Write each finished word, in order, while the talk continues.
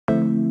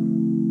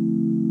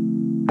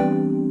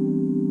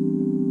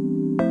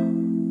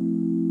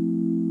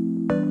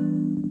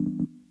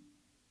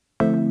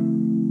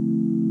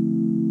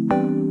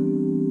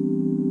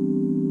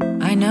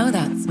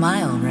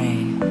Smile,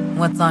 Ray.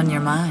 What's on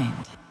your mind?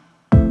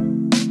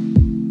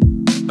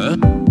 Huh?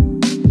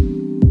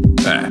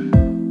 Ah.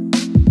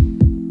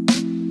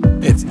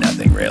 It's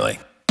nothing, really.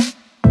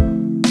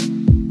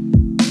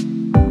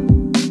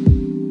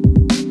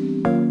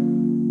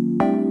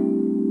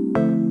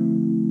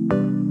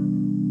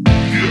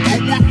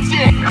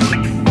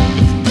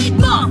 Big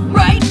Mom,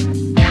 right?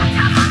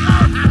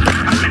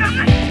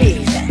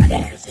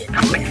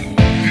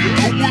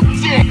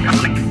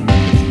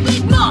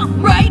 Big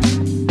Mom, right?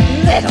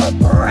 Little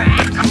brat.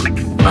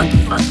 Monkey,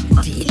 monkey,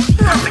 teeth.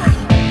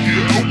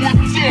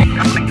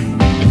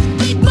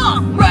 Big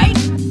Mom, right?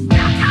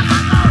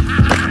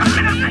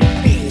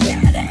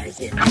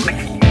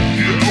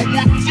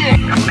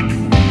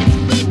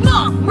 Big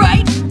Mom,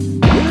 right?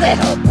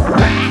 Little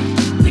brat.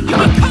 Think you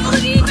would call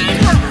it even?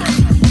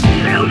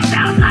 You don't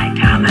sound like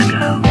time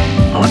ago.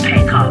 Or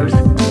pickles.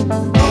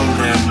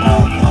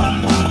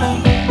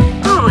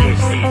 Who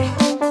is this?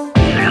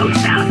 You don't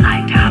sound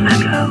like time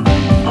ago.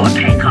 Or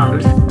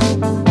pickles.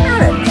 I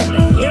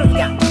remember you,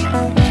 young man.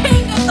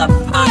 King of the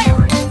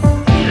pirates!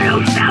 You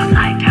don't sound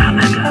like time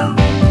ago.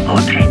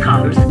 Or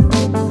pickles.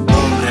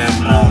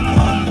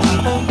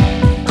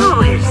 Who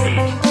is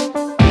this?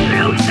 You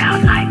don't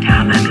sound like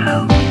time ago.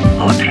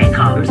 Or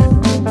pickles.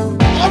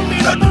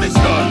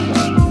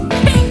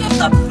 King of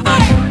the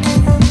pirates!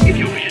 If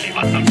you really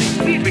want something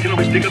sweet, we can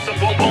always dig up some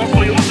bonbons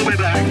for you on the way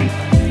back.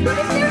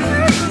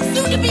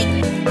 Soon to be...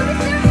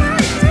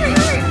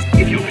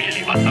 If you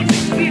really want something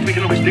sweet, we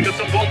can always dig up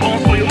some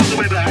bonbons for you on the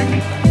way back.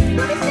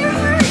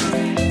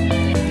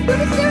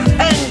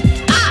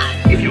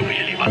 If you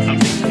really want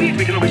something sweet,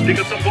 we can always dig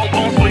up some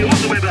bonbons for you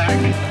on the way back.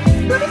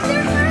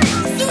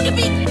 Soon to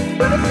be...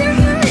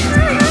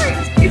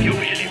 If you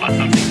really want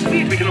something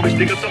sweet, we can always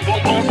dig up some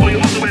bonbons for you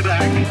on the way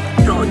back.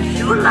 Don't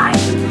you lie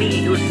to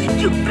me, you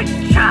stupid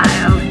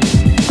child.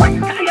 What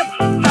kind of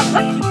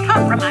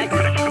compromise?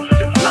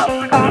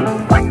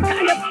 What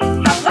kind of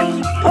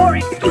poor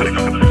excuse?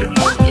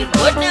 You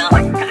good now?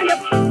 What kind of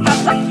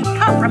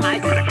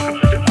compromise?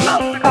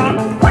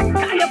 What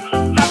kind of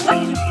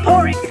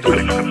poor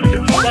excuse?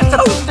 You're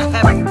supposed to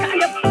have... What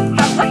kind of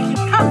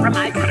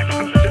compromise?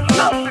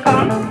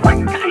 What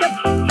kind of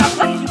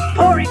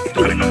poor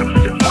excuse?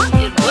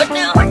 You good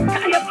now? What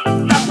kind of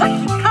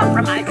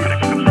compromise?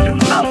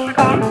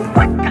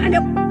 What kind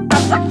of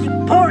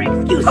poor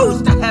excuse?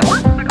 Supposed to have...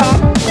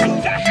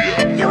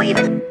 You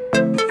even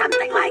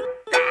something like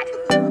that?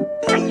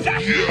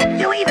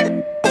 You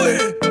even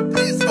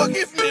Please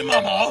forgive me,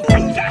 Mama.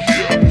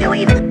 you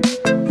even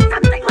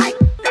something like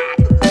that?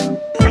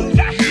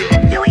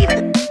 You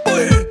even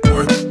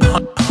Worth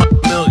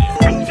 $100 million.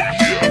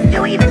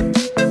 you even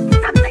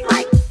something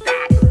like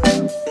that?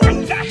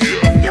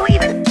 You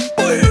even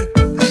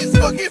Please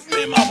forgive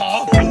me, Mama.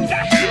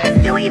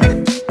 you even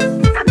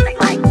something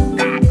like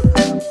that?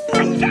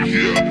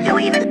 You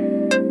even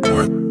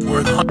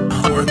Worth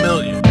 $100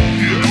 million.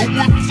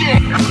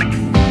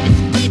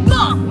 Big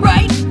Mom,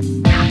 right?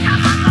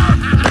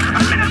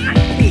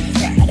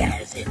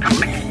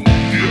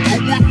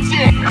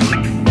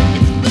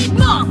 Big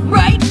Mom,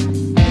 right?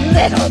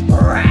 little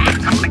brat.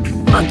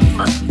 Monkey,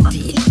 monkey,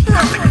 teeth.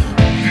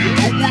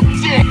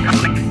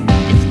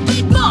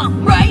 Big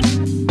Mom, right?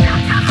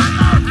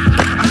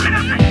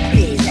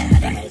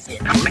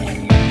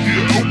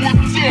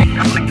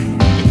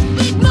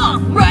 Big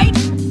Mom, right?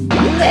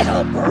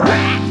 Little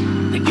brat.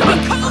 Think you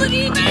would call it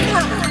even?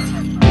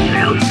 You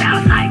don't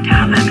sound like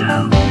time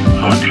ago.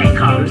 Or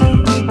pickles.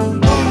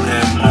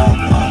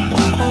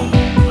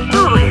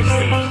 Who is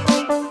this?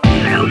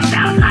 You don't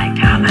sound like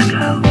time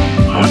ago.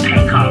 Or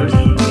pickles.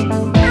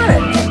 I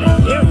remember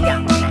you,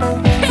 young man.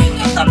 King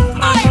of the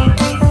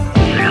pirates!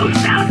 You don't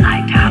sound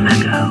like time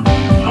ago.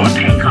 Or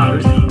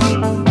pickles.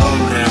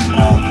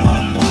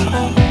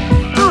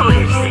 Who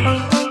is this?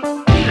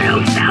 You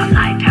don't sound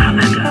like time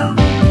ago.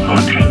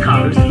 Or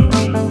pickles.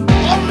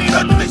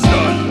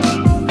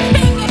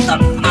 King of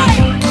the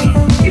pirates!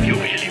 If you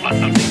really want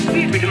something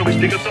sweet, we can always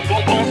dig up some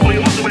bonbons for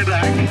you on the way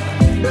back.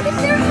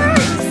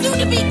 Soon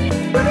to be...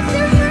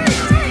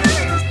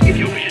 If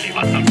you really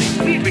want something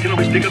sweet, we can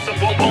always dig up some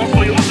bonbons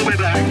for you on the way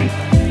back.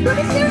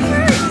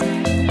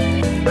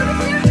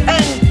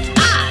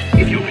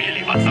 If you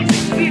really want something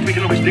sweet, we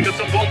can always dig up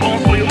some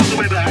bonbons for you on the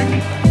way back.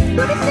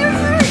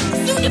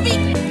 Soon to be...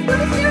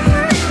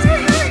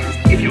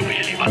 If you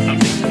really want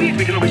something sweet,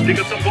 we can always dig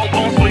up some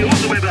bonbons for you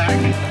on the way back.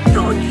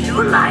 Don't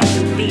you lie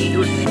to me,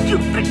 you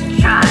stupid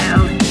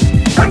child.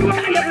 What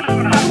kind of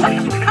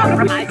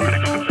compromise? What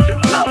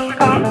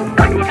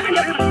kind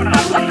of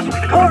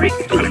poor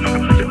excuse?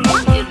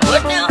 You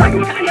good now? What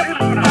kind of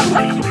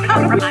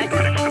compromise?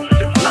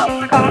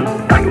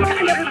 What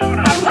kind of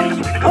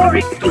poor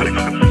excuse?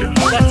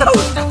 You're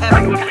supposed to have...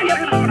 What kind of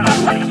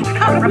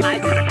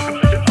compromise?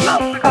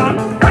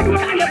 What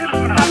kind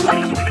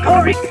of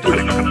poor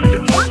excuse?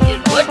 You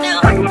good now?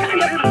 What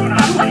kind of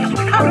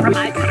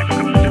compromise?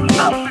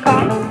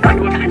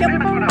 What kind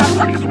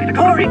of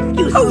poor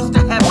excuse? Supposed to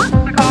have...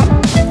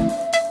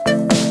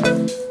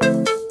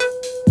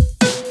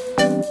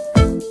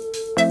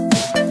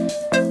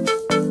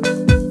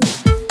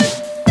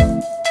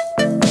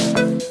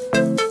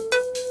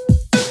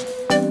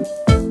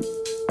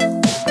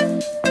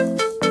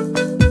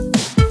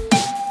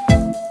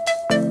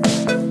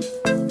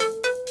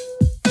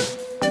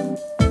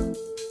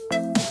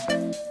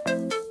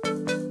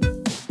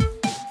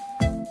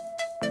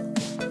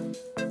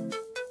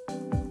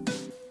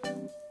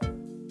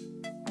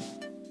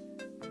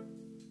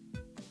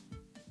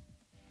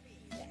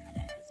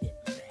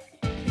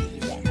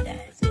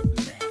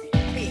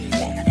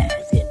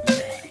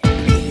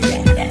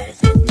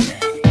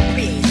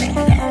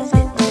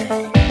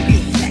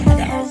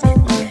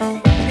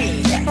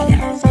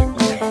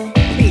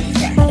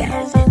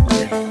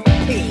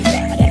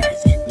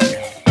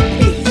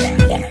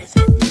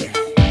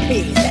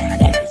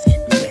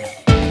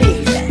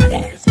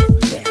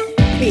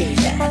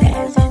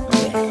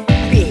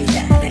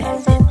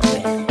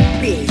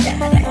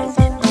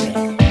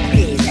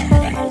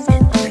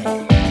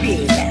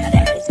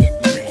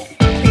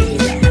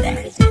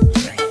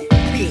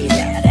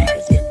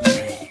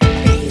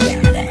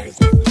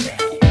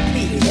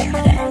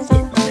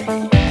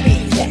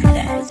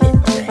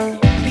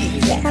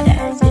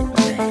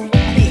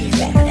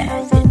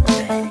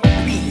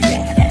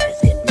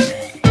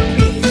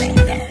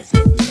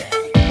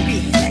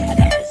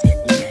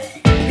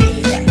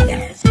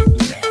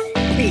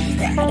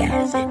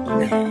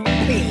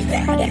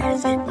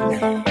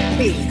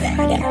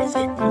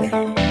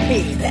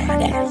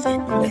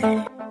 Music Man.